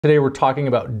Today we're talking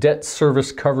about debt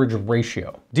service coverage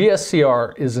ratio.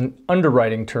 DSCR is an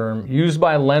underwriting term used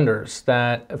by lenders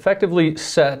that effectively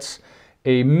sets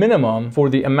a minimum for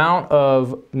the amount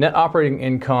of net operating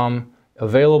income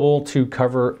available to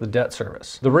cover the debt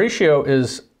service. The ratio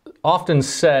is often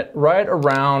set right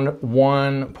around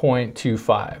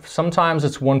 1.25. Sometimes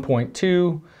it's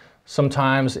 1.2,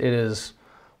 sometimes it is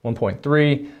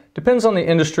 1.3. Depends on the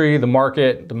industry, the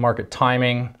market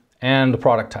timing, and the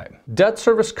product type. Debt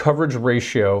service coverage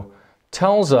ratio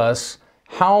tells us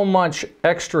how much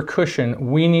extra cushion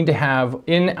we need to have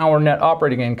in our net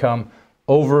operating income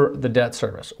over the debt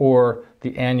service or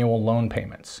the annual loan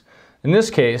payments. In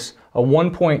this case, a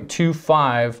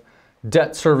 1.25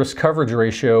 debt service coverage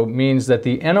ratio means that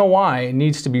the NOI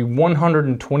needs to be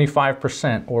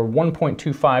 125% or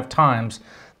 1.25 times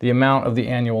the amount of the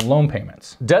annual loan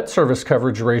payments. Debt service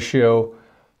coverage ratio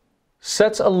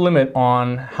sets a limit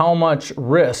on how much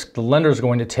risk the lender is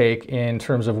going to take in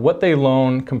terms of what they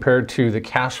loan compared to the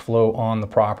cash flow on the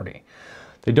property.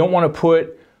 They don't want to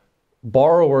put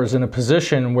borrowers in a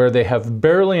position where they have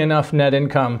barely enough net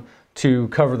income to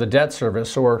cover the debt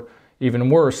service, or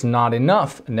even worse, not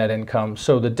enough net income.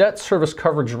 So the debt service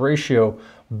coverage ratio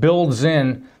builds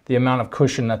in the amount of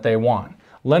cushion that they want.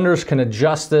 Lenders can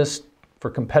adjust this for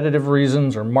competitive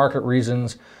reasons or market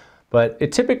reasons, but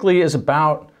it typically is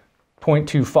about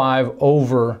 0.25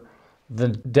 over the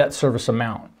debt service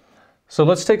amount. So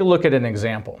let's take a look at an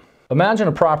example. Imagine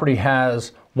a property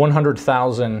has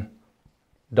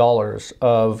 $100,000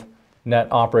 of net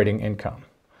operating income.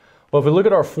 Well, if we look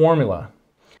at our formula,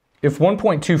 if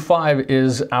 1.25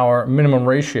 is our minimum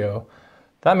ratio,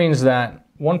 that means that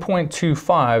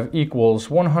 1.25 equals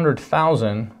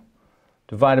 100,000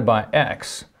 divided by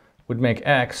X would make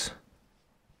X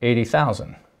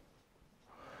 80,000.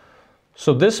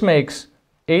 So this makes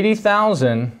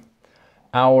 80,000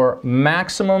 our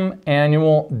maximum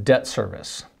annual debt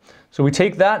service. So we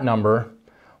take that number,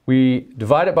 we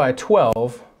divide it by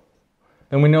 12,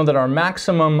 and we know that our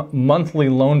maximum monthly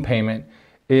loan payment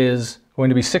is going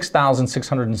to be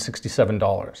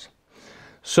 $6,667.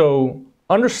 So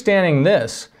understanding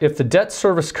this, if the debt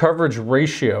service coverage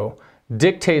ratio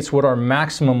dictates what our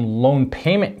maximum loan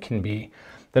payment can be,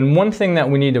 then one thing that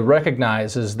we need to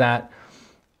recognize is that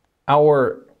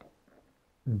our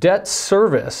debt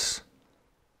service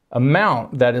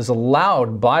amount that is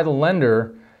allowed by the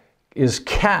lender is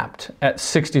capped at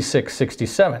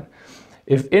 $66.67.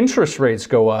 If interest rates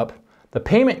go up, the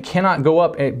payment cannot go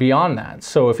up beyond that.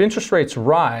 So if interest rates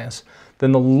rise,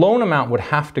 then the loan amount would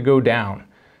have to go down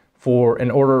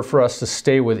in order for us to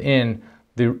stay within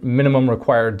the minimum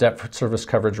required debt service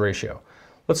coverage ratio.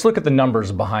 Let's look at the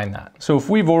numbers behind that. So if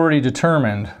we've already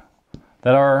determined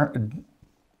that our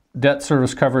debt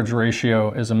service coverage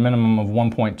ratio is a minimum of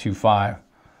 1.25,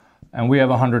 and we have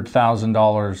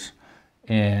 $100,000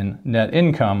 in net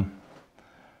income,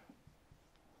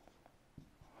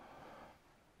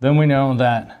 then we know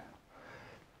that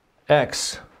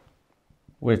X,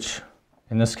 which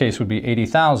in this case would be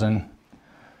 80,000,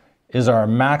 is our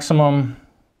maximum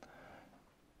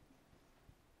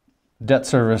debt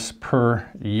service per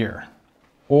year,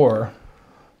 or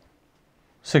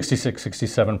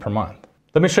 $66.67 per month.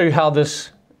 Let me show you how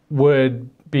this would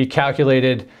be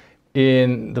calculated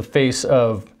in the face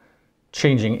of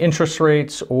changing interest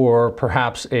rates or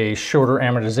perhaps a shorter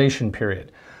amortization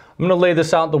period. I'm going to lay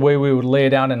this out the way we would lay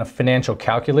it out in a financial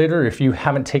calculator. If you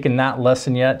haven't taken that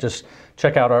lesson yet, just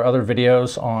check out our other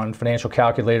videos on financial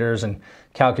calculators and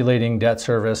calculating debt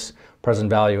service, present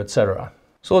value, etc.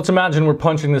 So let's imagine we're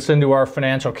punching this into our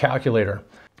financial calculator.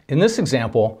 In this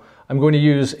example, I'm going to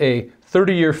use a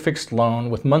 30-year fixed loan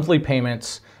with monthly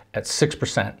payments at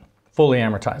 6%, fully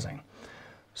amortizing.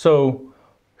 So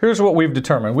here's what we've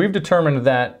determined. We've determined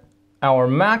that our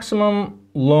maximum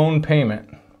loan payment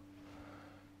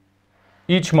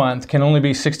each month can only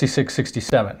be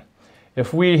 $66.67.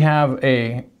 If we have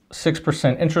a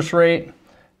 6% interest rate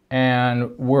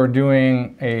and we're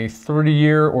doing a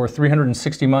 30-year or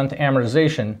 360-month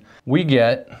amortization, we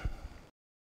get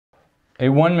a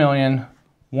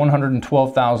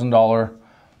 $1,112,000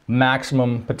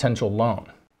 maximum potential loan.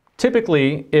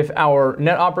 Typically, if our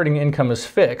net operating income is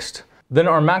fixed, then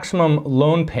our maximum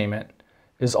loan payment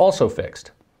is also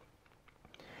fixed.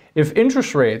 If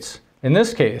interest rates, in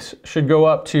this case, should go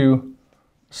up to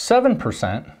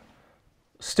 7%,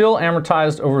 still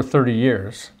amortized over 30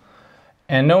 years,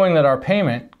 and knowing that our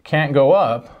payment can't go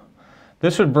up,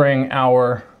 this would bring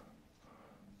our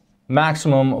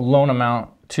maximum loan amount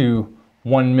to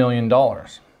 $1 million.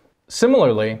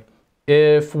 Similarly,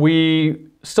 if we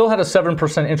still had a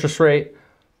 7% interest rate,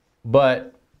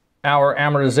 but our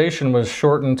amortization was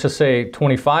shortened to say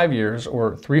 25 years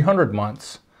or 300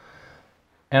 months,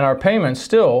 and our payments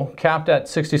still capped at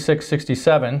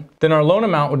 $66.67, then our loan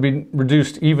amount would be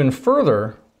reduced even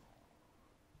further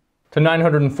to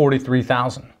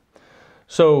 $943,000.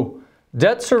 So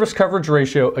debt service coverage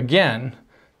ratio, again,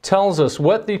 tells us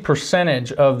what the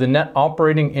percentage of the net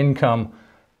operating income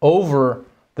over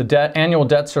the annual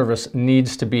debt service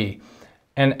needs to be.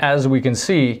 And as we can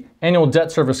see, annual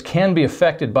debt service can be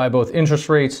affected by both interest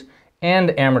rates and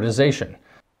amortization.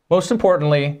 Most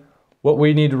importantly, what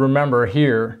we need to remember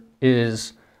here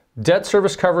is debt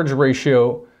service coverage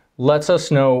ratio lets us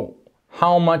know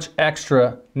how much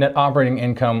extra net operating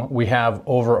income we have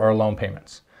over our loan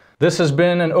payments. This has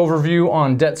been an overview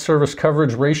on debt service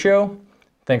coverage ratio.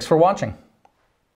 Thanks for watching.